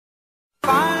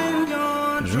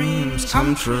dreams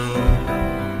come true.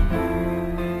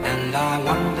 And I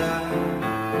wonder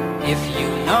if you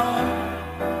know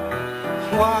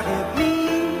what it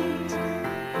means,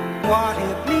 what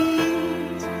it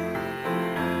means.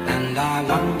 And I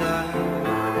wonder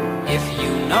if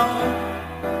you know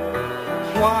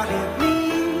what it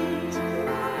means,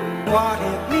 what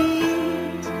it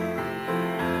means.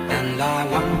 And I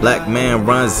wonder. Black man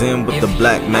runs in with the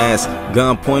black mask,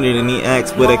 gun pointed and he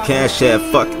asks where the cash at.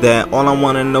 Fuck that, all I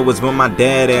wanna know is where my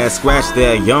dad at. Scratch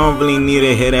that, y'all don't really need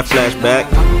to hear that flashback.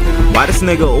 Why this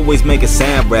nigga always making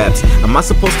sad raps? Am I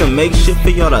supposed to make shit for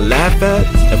y'all to laugh at?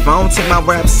 If I don't take my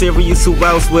rap serious, who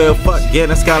else will? Fuck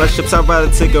getting scholarships, I'd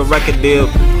rather take a record deal.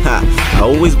 Ha, I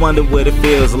always wonder what it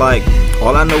feels like.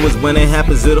 All I know is when it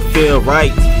happens, it'll feel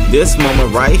right. This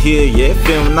moment right here, yeah, it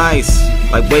feel nice.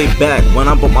 Like way back when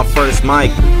I bought my first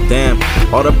mic. Damn,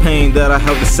 all the pain that I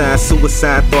held inside,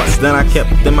 suicide thoughts that I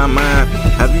kept in my mind.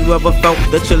 Have you ever felt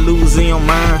that you're losing your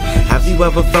mind? Have you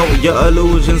ever felt your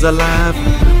illusions alive?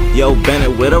 Yo,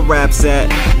 Bennett, where the raps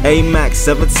at? A-Max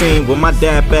 17, where my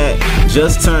dap at?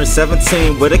 Just turned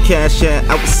 17, where the cash at?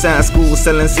 Outside school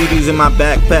selling CDs in my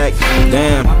backpack.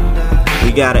 Damn,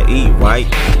 we gotta eat, right?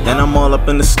 And I'm all up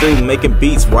in the stew making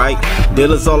beats, right?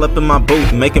 Dealers all up in my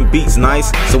booth making beats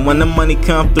nice. So when the money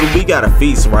come through, we gotta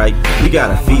feast, right? We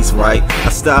gotta feast, right? I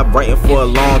stopped writing for a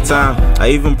long time. I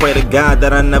even pray to God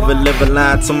that I never live a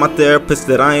lie. Told my therapist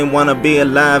that I ain't wanna be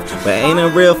alive. But ain't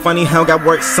it real funny how God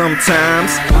works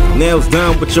sometimes? Nails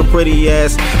done with your pretty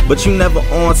ass, but you never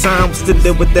on time. What's the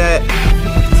deal with that?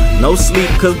 No sleep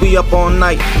cause we up all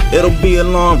night. It'll be a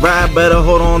long ride, better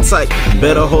hold on tight.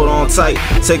 Better hold on tight.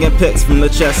 Taking pics from the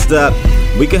chest up.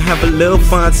 We can have a little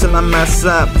fun till I mess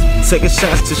up. Taking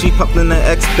shots till she popped in the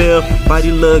X-Bill.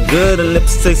 Body look good and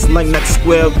lips taste like next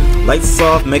square. Lights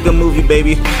off, make a movie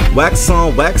baby. Wax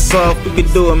on, wax off, we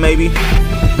can do it maybe.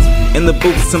 In the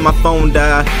booth till my phone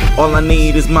die. All I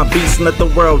need is my beats and let the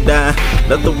world die.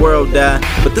 Let the world die.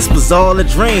 But this was all a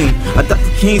dream. A Dr.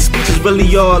 King's speech is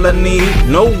really all I need.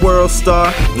 No world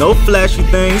star, no flashy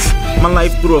things. My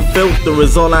life through a filter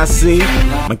is all I see.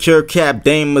 My cure cap,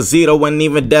 Dame Mazzito, and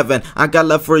even Devin. I got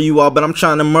love for you all, but I'm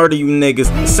trying to murder you niggas.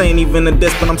 This ain't even a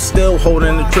diss, but I'm still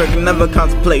holding the trigger. Never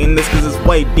contemplating this, cause it's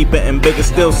way deeper and bigger.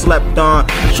 Still slept on,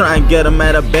 try and get them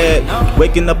out of bed.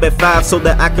 Waking up at 5 so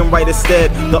that I can write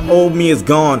instead. The old me is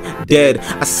gone, dead.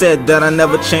 I said that I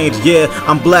never changed, yeah,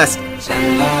 I'm blessed.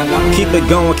 Keep it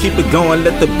going,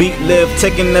 let the beat live.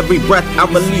 Taking every breath I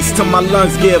release till my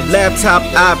lungs give. Laptop,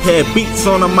 iPad, beats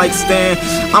on a mic stand.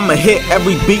 I'ma hit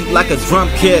every beat like a drum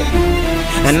kit.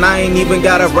 And I ain't even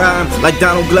got a rhyme. Like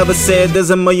Donald Glover said, there's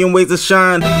a million ways to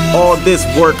shine. All this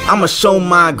work, I'ma show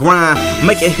my grind.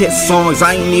 Making hit songs,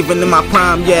 I ain't even in my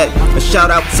prime yet. A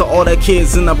shout out to all the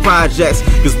kids in the projects,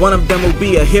 cause one of them will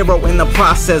be a hero in the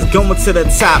process. Going to the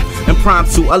top,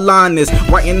 impromptu, align this.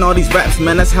 Writing all these raps,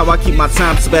 man, that's how I keep my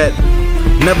time spent.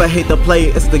 Never hate to play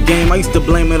it, it's the game. I used to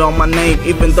blame it on my name,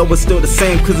 even though it's still the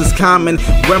same, cause it's common.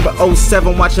 Remember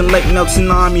 07 watching Lake Nell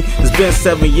Tsunami. It's been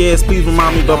 7 years, please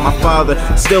remind me about my father.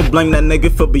 Still blame that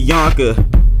nigga for Bianca.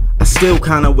 I still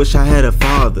kinda wish I had a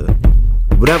father.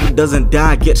 Whatever doesn't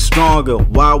die, get stronger.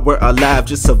 While we're alive,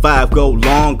 just survive, go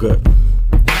longer.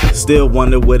 Still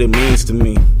wonder what it means to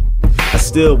me. I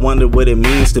still wonder what it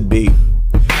means to be.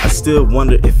 I still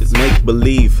wonder if it's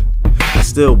make-believe. I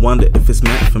still wonder if it's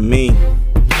meant for me.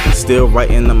 Still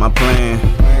writing on my plan.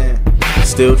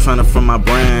 Still trying to front my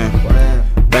brand.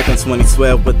 Back in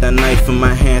 2012 with that knife in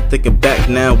my hand. Thinking back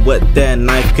now what that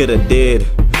knife coulda did.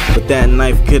 What that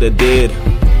knife coulda did.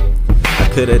 I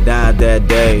coulda died that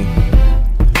day,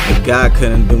 but God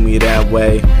couldn't do me that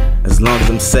way. As long as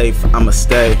I'm safe, I'ma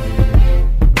stay.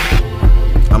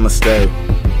 I'ma stay.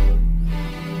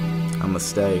 I'ma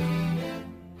stay.